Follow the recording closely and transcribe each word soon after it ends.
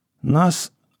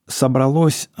Нас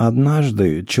собралось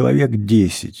однажды человек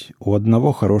 10 у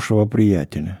одного хорошего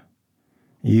приятеля.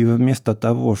 И вместо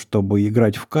того, чтобы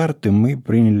играть в карты, мы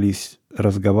принялись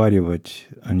разговаривать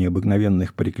о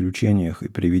необыкновенных приключениях и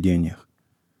привидениях.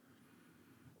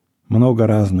 Много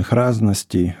разных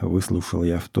разностей выслушал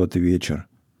я в тот вечер.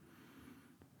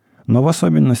 Но в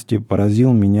особенности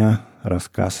поразил меня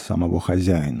рассказ самого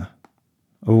хозяина.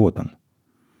 Вот он.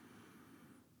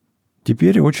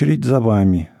 «Теперь очередь за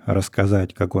вами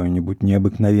рассказать какое-нибудь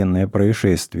необыкновенное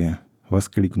происшествие», —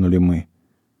 воскликнули мы.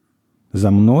 «За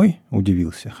мной?» —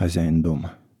 удивился хозяин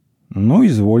дома. «Ну,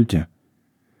 извольте.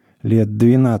 Лет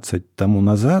 12 тому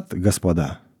назад,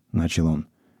 господа, — начал он,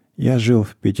 — я жил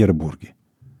в Петербурге.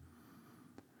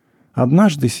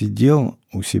 Однажды сидел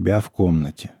у себя в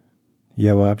комнате.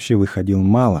 Я вообще выходил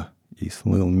мало и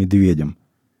слыл медведем.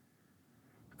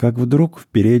 Как вдруг в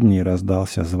передней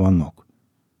раздался звонок.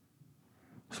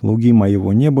 Слуги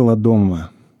моего не было дома.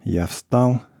 Я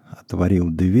встал, отворил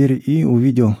дверь и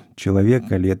увидел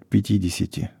человека лет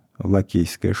 50 в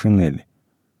лакейской шинели.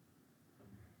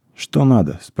 «Что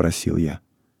надо?» — спросил я.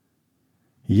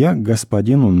 «Я к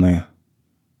господину Н.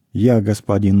 «Я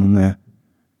господину Н.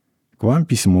 К вам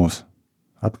письмо-с.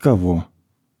 От кого?»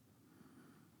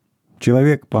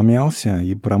 Человек помялся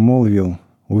и промолвил: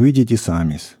 «Увидите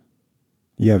сами-с».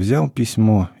 Я взял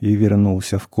письмо и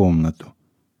вернулся в комнату.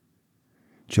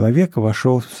 Человек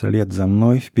вошел вслед за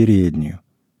мной в переднюю.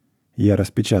 Я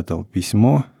распечатал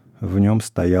письмо, в нем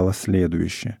стояло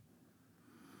следующее.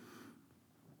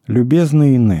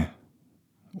 «Любезный Н,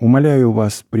 умоляю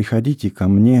вас, приходите ко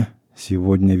мне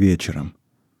сегодня вечером.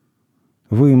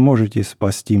 Вы можете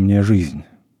спасти мне жизнь.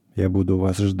 Я буду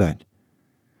вас ждать.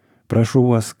 Прошу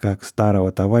вас, как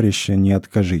старого товарища, не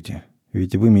откажите,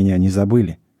 ведь вы меня не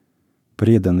забыли.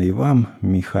 Преданный вам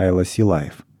Михаил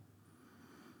Силаев.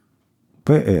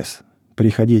 П.С.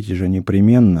 Приходите же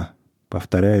непременно.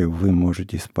 Повторяю, вы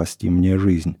можете спасти мне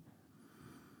жизнь.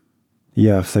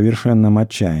 Я в совершенном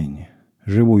отчаянии.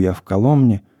 Живу я в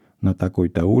Коломне, на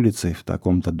такой-то улице, в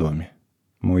таком-то доме.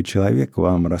 Мой человек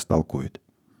вам растолкует».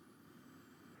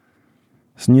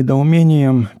 С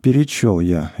недоумением перечел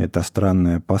я это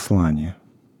странное послание.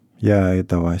 Я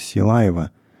этого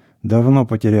Силаева давно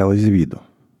потерял из виду.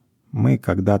 Мы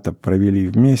когда-то провели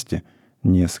вместе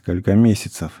несколько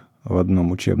месяцев в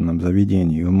одном учебном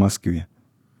заведении в Москве.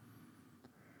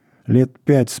 Лет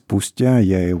 5 спустя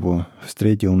я его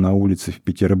встретил на улице в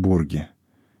Петербурге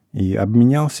и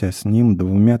обменялся с ним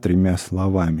 2-3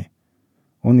 словами.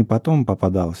 Он и потом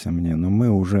попадался мне, но мы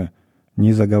уже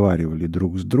не заговаривали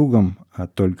друг с другом, а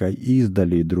только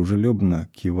издали и дружелюбно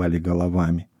кивали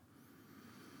головами.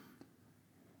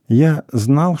 Я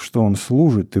знал, что он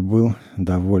служит, и был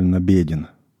довольно беден.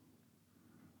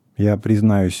 Я,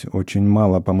 признаюсь, очень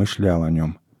мало помышлял о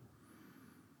нем.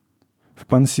 В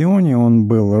пансионе он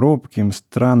был робким,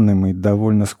 странным и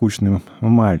довольно скучным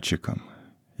мальчиком.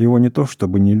 Его не то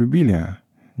чтобы не любили, а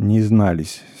не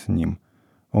знались с ним.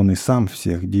 Он и сам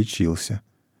всех дичился.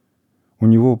 У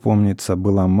него, помнится,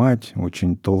 была мать,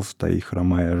 очень толстая и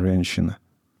хромая женщина.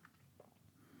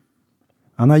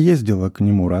 Она ездила к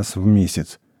нему раз в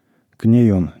месяц. К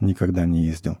ней он никогда не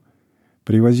ездил.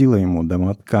 Привозила ему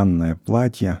домотканное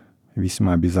платье,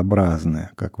 весьма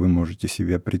безобразное, как вы можете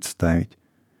себе представить,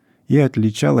 и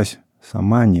отличалась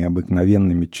сама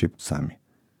необыкновенными чепцами,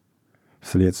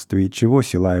 вследствие чего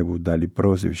Силаеву дали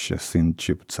прозвище «сын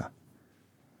чепца».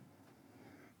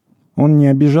 Он не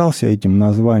обижался этим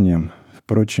названием.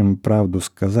 Впрочем, правду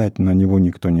сказать, на него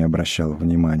никто не обращал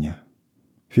внимания.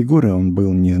 Фигурой он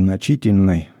был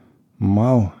незначительной,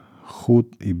 мал,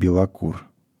 худ и белокур,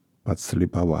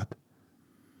 подслеповат.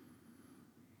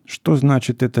 «Что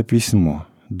значит это письмо?»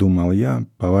 — думал я,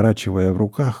 поворачивая в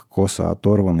руках косо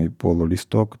оторванный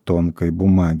полулисток тонкой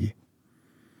бумаги.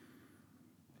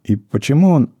 «И почему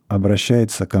он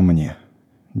обращается ко мне?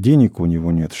 Денег у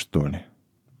него нет, что ли?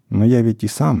 Но я ведь и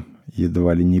сам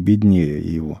едва ли не беднее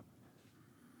его».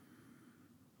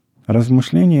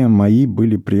 Размышления мои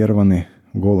были прерваны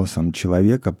голосом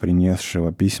человека,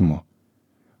 принесшего письмо.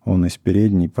 Он из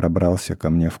передней пробрался ко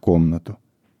мне в комнату.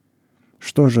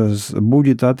 «Что же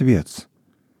будет ответ?»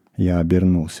 Я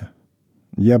обернулся.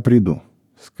 «Я приду.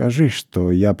 Скажи,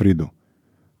 что я приду.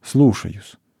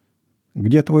 Слушаюсь.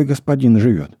 Где твой господин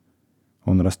живет?»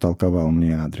 Он растолковал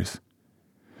мне адрес.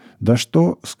 «Да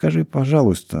что, скажи,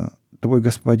 пожалуйста, твой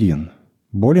господин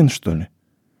болен, что ли?»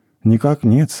 «Никак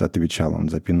нет-с», — отвечал он,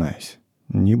 запинаясь.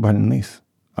 «Не больны-с.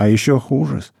 А еще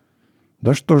хуже-с».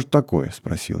 «Да что же такое?» —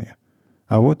 спросил я.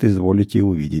 «А вот изволите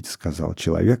увидеть», — сказал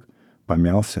человек,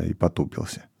 помялся и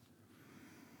потупился.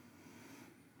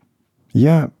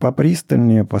 Я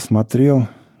попристальнее посмотрел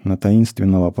на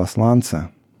таинственного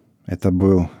посланца. Это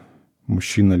был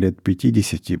мужчина лет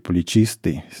 50,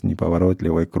 плечистый, с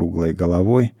неповоротливой круглой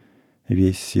головой,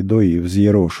 весь седой и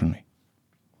взъерошенный.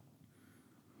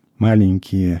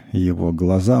 Маленькие его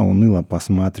глаза уныло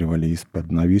посматривали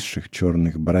из-под нависших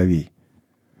черных бровей.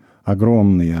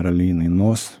 Огромный орлиный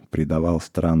нос придавал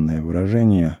странное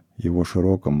выражение его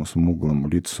широкому смуглому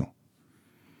лицу.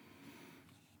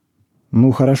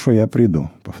 «Ну, хорошо, я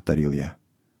приду», — повторил я.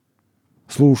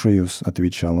 «Слушаюсь», —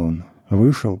 отвечал он.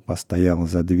 Вышел, постоял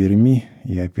за дверьми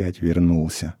и опять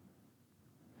вернулся.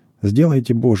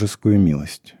 «Сделайте божескую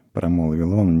милость», —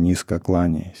 промолвил он, низко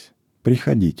кланяясь.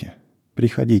 «Приходите,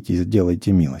 приходите,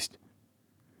 сделайте милость».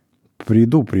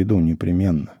 «Приду,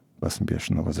 непременно», —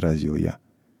 поспешно возразил я.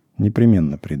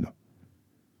 «Непременно приду».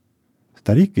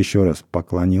 Старик еще раз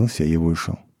поклонился и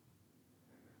вышел.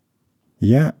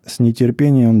 Я с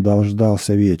нетерпением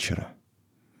дождался вечера.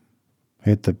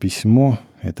 Это письмо,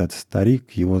 этот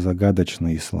старик, его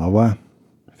загадочные слова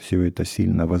 — все это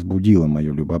сильно возбудило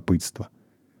мое любопытство.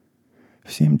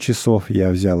 В 7 часов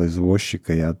я взял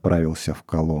извозчика и отправился в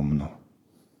Коломну.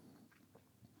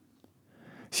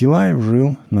 Силаев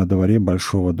жил на дворе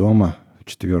большого дома в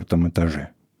 4 этаже.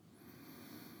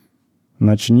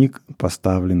 Ночник,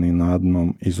 поставленный на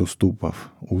одном из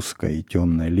уступов узкой и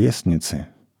темной лестницы,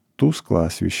 тускло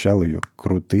освещал ее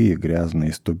крутые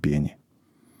грязные ступени.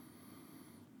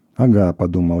 «Ага», —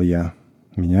 подумал я,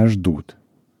 — «меня ждут».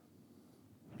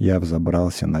 Я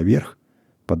взобрался наверх,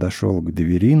 подошел к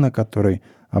двери, на которой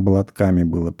обладками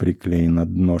было приклеено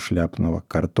дно шляпного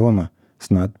картона с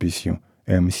надписью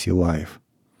 «М. Силаев».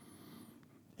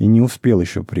 И не успел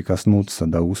еще прикоснуться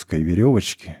до узкой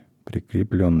веревочки,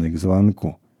 прикрепленной к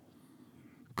звонку,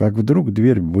 как вдруг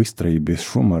дверь быстро и без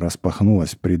шума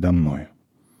распахнулась предо мною.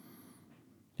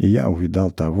 И я увидал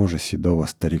того же седого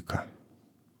старика.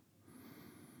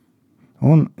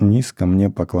 Он низко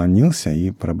мне поклонился и,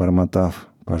 пробормотав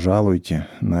 «пожалуйте»,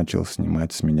 начал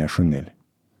снимать с меня шинель.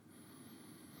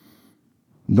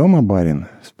 «Дома, барин?»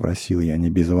 — спросил я не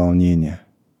без волнения.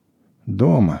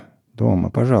 «Дома,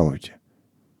 пожалуйте».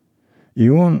 И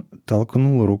он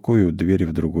толкнул рукою дверь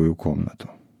в другую комнату.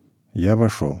 Я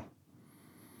вошел.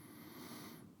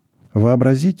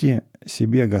 Вообразите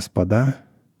себе, господа,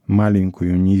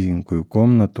 маленькую низенькую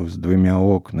комнату с 2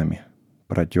 окнами,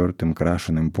 протертым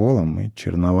крашеным полом и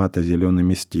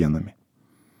черновато-зелеными стенами.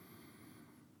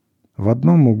 В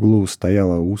одном углу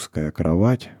стояла узкая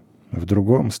кровать, в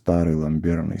другом старый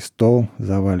ламберный стол,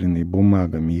 заваленный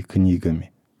бумагами и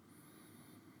книгами.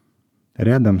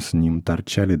 Рядом с ним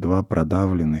торчали 2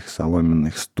 продавленных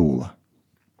соломенных стула.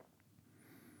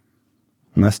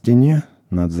 На стене,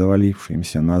 над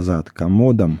завалившимся назад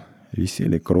комодом,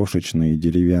 висели крошечные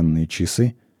деревянные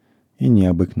часы и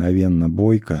необыкновенно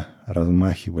бойко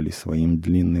размахивали своим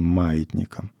длинным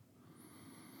маятником.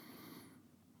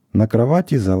 На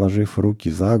кровати, заложив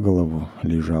руки за голову,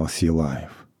 лежал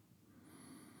Силаев.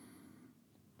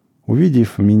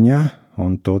 Увидев меня,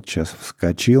 он тотчас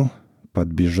вскочил,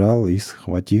 подбежал и,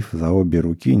 схватив за обе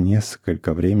руки,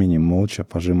 несколько времени молча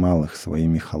пожимал их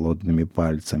своими холодными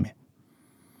пальцами.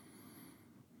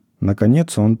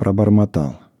 Наконец он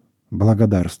пробормотал: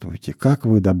 «Благодарствуйте, как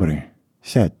вы добры!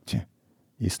 Сядьте!»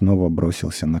 и снова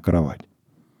бросился на кровать.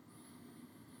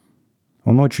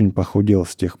 Он очень похудел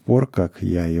с тех пор, как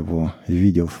я его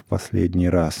видел в последний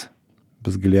раз.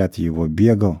 Взгляд его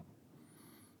бегал.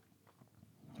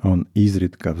 Он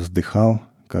изредка вздыхал,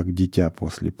 как дитя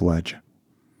после плача.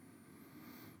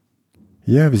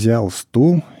 Я взял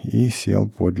стул и сел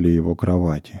подле его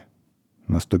кровати.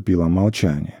 Наступило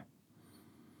молчание.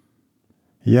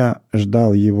 Я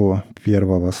ждал его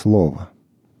первого слова.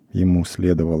 Ему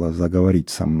следовало заговорить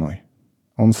со мной.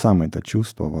 Он сам это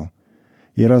чувствовал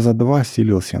и раза 2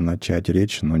 силился начать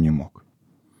речь, но не мог.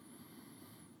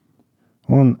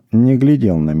 Он не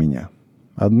глядел на меня.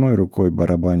 Одной рукой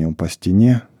барабанил по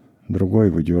стене, другой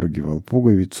выдергивал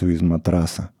пуговицу из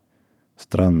матраса.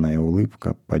 Странная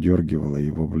улыбка подергивала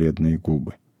его бледные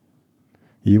губы.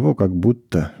 Его как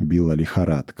будто била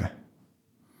лихорадка.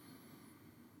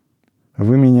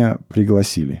 «Вы меня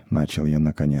пригласили», — начал я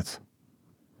наконец.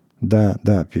 «Да»,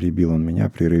 — перебил он меня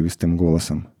прерывистым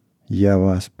голосом. «Я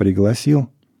вас пригласил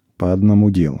по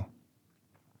одному делу.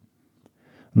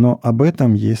 Но об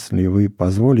этом, если вы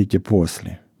позволите,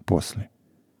 после.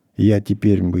 Я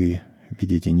теперь, вы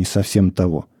видите, не совсем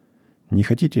того. Не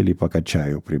хотите ли пока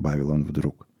чаю?» — прибавил он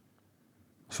вдруг.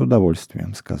 «С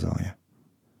удовольствием», — сказал я.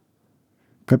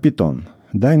 «Капитан,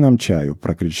 дай нам чаю», —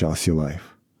 прокричал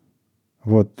Силаев.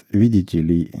 «Вот видите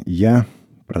ли, я»,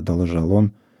 — продолжал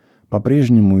он,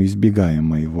 по-прежнему избегая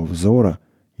моего взора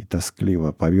и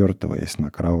тоскливо повертываясь на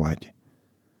кровати.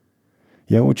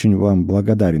 Я очень вам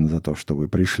благодарен за то, что вы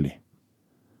пришли.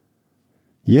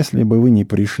 Если бы вы не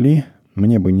пришли,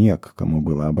 мне бы не к кому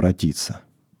было обратиться.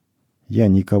 Я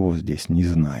никого здесь не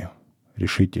знаю.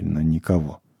 Решительно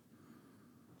никого.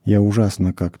 Я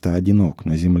ужасно как-то одинок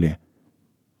на земле.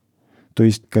 То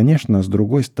есть, конечно, с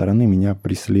другой стороны меня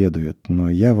преследуют, но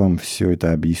я вам все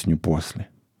это объясню после.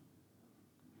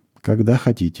 «Когда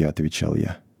хотите», — отвечал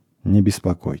я. «Не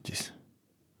беспокойтесь».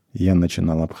 Я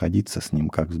начинал обходиться с ним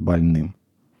как с больным.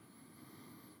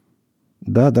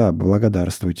 «Да,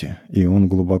 благодарствуйте». И он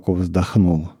глубоко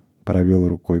вздохнул, провел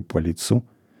рукой по лицу,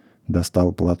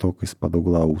 достал платок из-под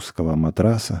угла узкого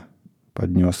матраса,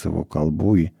 поднес его к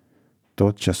колбу и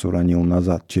тотчас уронил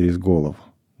назад через голову.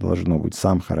 Должно быть,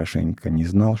 сам хорошенько не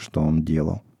знал, что он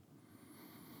делал.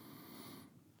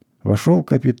 Вошел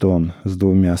капитан с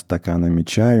 2 стаканами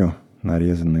чаю,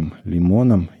 нарезанным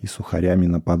лимоном и сухарями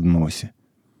на подносе.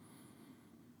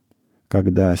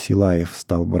 Когда Силаев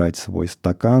стал брать свой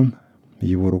стакан,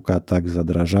 его рука так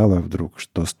задрожала вдруг,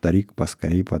 что старик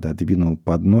поскорей пододвинул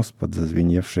поднос под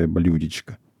зазвеневшее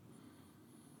блюдечко.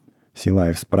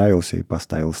 Силаев справился и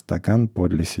поставил стакан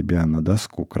подле себя на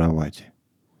доску кровати.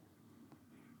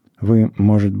 «Вы,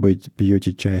 может быть,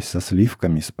 пьете чай со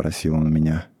сливками?» — спросил он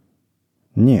меня.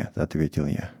 «Нет», — ответил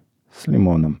я, — «с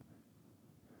лимоном.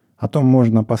 А то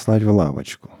можно послать в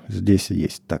лавочку. Здесь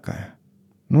есть такая.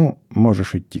 Ну,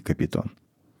 можешь идти, капитан».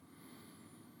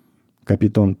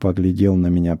 Капитан поглядел на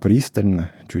меня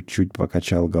пристально, чуть-чуть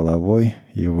покачал головой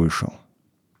и вышел.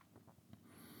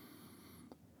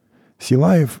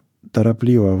 Силаев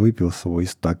торопливо выпил свой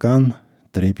стакан,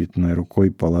 трепетной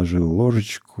рукой положил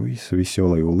ложечку и с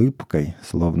веселой улыбкой,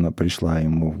 словно пришла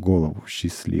ему в голову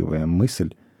счастливая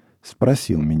мысль,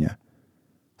 спросил меня: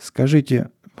 «Скажите,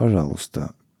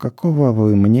 пожалуйста, какого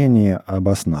вы мнения об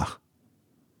снах?»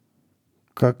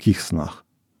 «Каких снах?»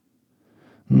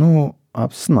 «Ну,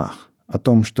 об снах, о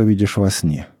том, что видишь во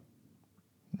сне».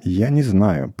 «Я не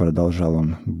знаю», — продолжал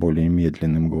он более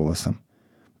медленным голосом,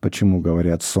 — «почему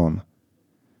говорят сон.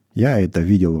 Я это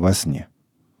видел во сне».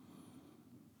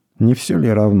 Не все ли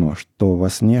равно, что во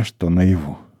сне, что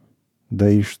наяву? Да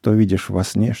и что видишь во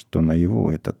сне, что наяву,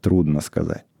 это трудно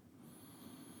сказать.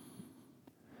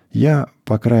 Я,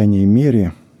 по крайней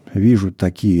мере, вижу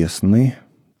такие сны,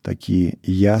 такие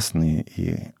ясные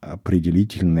и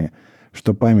определительные,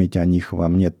 что память о них во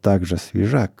мне так же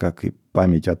свежа, как и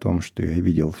память о том, что я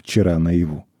видел вчера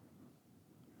наяву.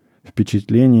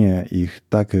 Впечатление их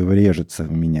так и врежется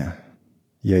в меня.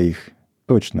 Я их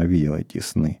точно видел, эти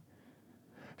сны.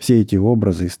 Все эти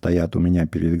образы стоят у меня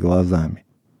перед глазами.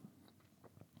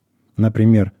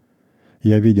 Например,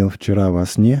 я видел вчера во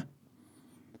сне,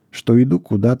 что иду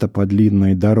куда-то по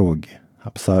длинной дороге,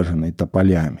 обсаженной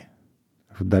тополями.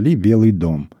 Вдали белый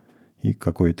дом, и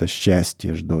какое-то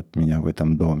счастье ждет меня в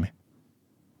этом доме.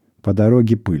 По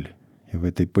дороге пыль, и в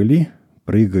этой пыли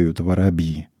прыгают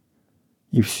воробьи.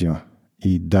 И все,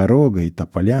 и дорога, и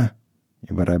тополя,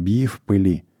 и воробьи в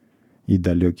пыли, и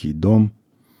далекий дом.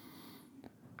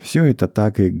 Все это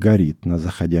так и горит на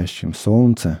заходящем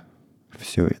солнце.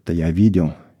 Все это я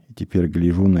видел, и теперь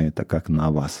гляжу на это, как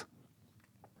на вас.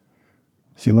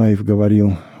 Силаев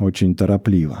говорил очень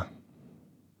торопливо.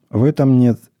 «В этом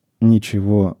нет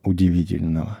ничего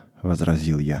удивительного», —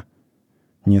 возразил я,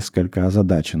 несколько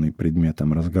озадаченный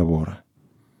предметом разговора.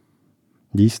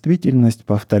 «Действительность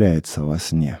повторяется во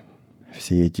сне.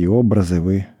 Все эти образы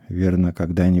вы, верно,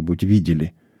 когда-нибудь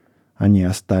видели. Они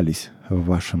остались в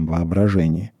вашем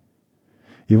воображении.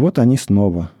 И вот они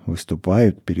снова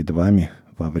выступают перед вами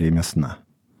во время сна».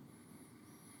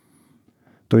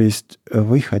 То есть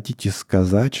вы хотите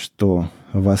сказать, что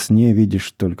во сне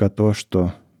видишь только то,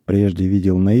 что прежде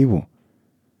видел наяву?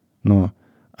 Но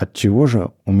отчего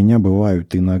же у меня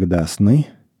бывают иногда сны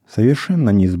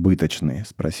совершенно несбыточные? —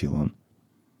 спросил он.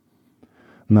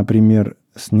 Например,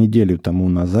 с неделю тому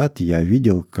назад я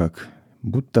видел, как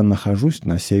будто нахожусь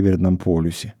на Северном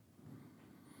полюсе.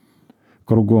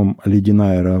 Кругом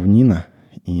ледяная равнина,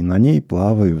 и на ней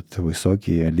плавают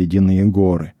высокие ледяные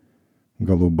горы.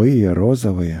 Голубые,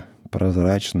 розовые,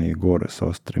 прозрачные горы с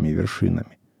острыми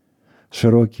вершинами, с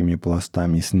широкими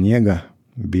пластами снега,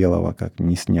 белого, как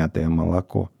неснятое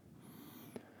молоко,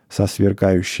 со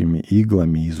сверкающими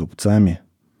иглами и зубцами.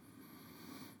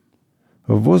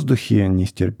 В воздухе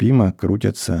нестерпимо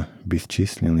крутятся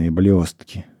бесчисленные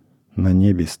блестки. На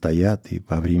небе стоят и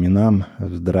по временам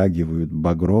вздрагивают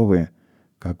багровые,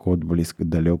 как отблеск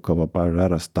далекого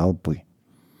пожара, столпы.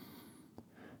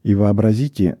 И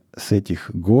вообразите, с этих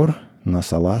гор на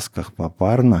салазках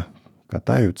попарно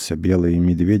катаются белые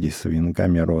медведи с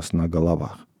венками роз на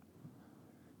головах.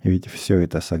 Ведь все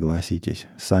это, согласитесь,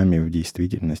 сами в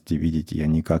действительности видеть я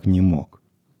никак не мог.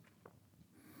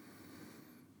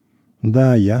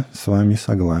 «Да, я с вами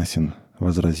согласен», —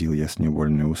 возразил я с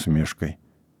невольной усмешкой.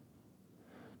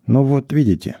 «Но вот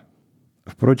видите...»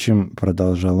 Впрочем,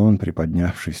 продолжал он,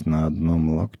 приподнявшись на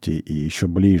одном локте и еще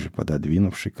ближе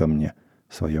пододвинувший ко мне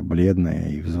свое бледное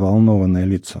и взволнованное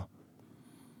лицо.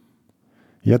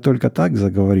 «Я только так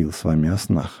заговорил с вами о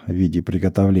снах в виде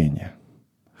приготовления.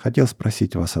 Хотел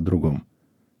спросить вас о другом.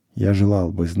 Я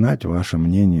желал бы знать ваше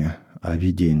мнение о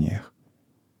видениях».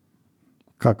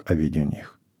 «Как о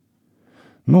видениях?»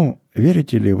 «Ну,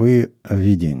 верите ли вы в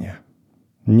видения?»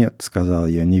 «Нет», — сказал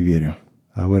я, — «не верю.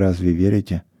 А вы разве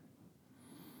верите?»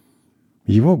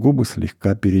 Его губы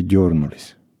слегка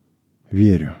передернулись.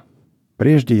 «Верю.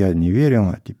 Прежде я не верил,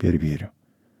 а теперь верю.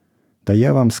 Да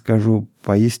я вам скажу,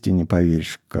 поистине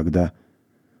поверишь, когда...»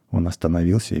 Он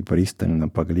остановился и, пристально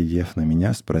поглядев на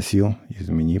меня, спросил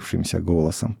изменившимся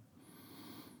голосом.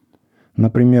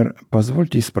 «Например,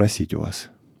 позвольте спросить у вас,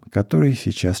 который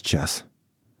сейчас час?»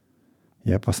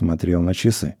 Я посмотрел на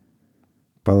часы.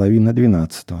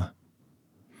 11:30.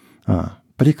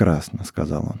 Прекрасно», —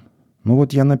 сказал он. «Ну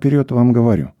вот я наперед вам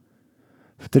говорю.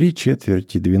 В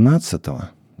 11:45,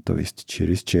 то есть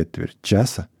через четверть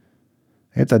часа,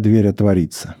 эта дверь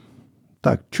отворится.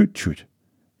 Так, чуть-чуть,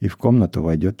 и в комнату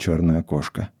войдет черная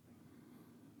кошка».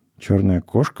 «Черная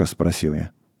кошка?» — спросил я.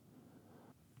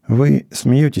 «Вы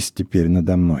смеетесь теперь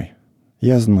надо мной.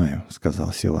 Я знаю», —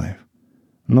 сказал Силаев.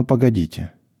 «Но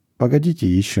погодите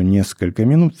еще несколько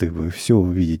минут, и вы все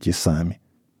увидите сами».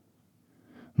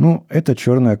 «Ну, эта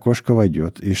черная кошка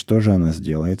войдет, и что же она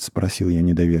сделает?» — спросил я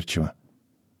недоверчиво.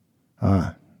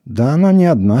 «Да она не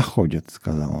одна ходит», —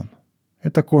 сказал он.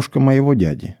 «Это кошка моего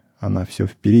дяди. Она все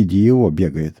впереди его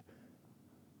бегает».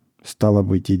 «Стало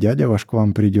быть, и дядя ваш к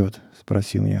вам придет?» —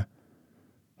 спросил я.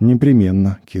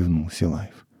 «Непременно», — кивнул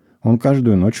Силаев. «Он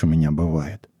каждую ночь у меня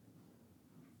бывает».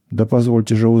 «Да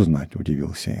позвольте же узнать», —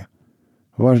 удивился я.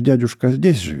 «Ваш дядюшка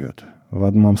здесь живет, в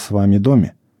одном с вами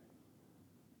доме?»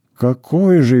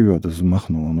 «Какой живет?» —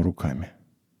 взмахнул он руками.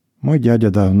 «Мой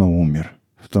дядя давно умер,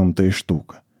 в том-то и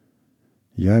штука».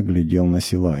 Я глядел на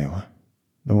Силаева.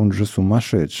 «Да он же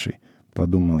сумасшедший», —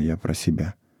 подумал я про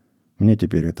себя. Мне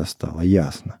теперь это стало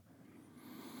ясно.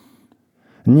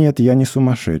 «Нет, я не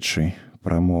сумасшедший», —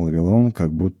 промолвил он,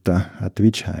 как будто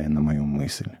отвечая на мою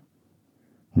мысль.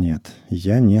 «Нет,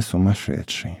 я не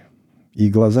сумасшедший». И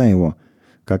глаза его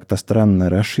как-то странно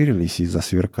расширились и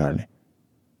засверкали.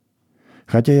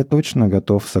 «Хотя я точно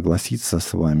готов согласиться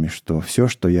с вами, что все,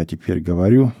 что я теперь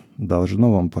говорю,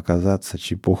 должно вам показаться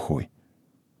чепухой.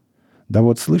 Да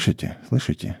вот слышите,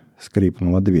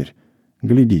 скрипнула дверь.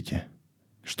 Глядите,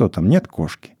 что там, нет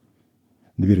кошки?»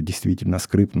 Дверь действительно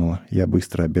скрипнула. Я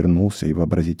быстро обернулся, и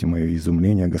вообразите мое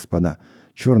изумление, господа.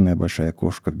 Черная большая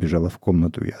кошка вбежала в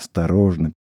комнату и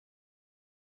осторожно,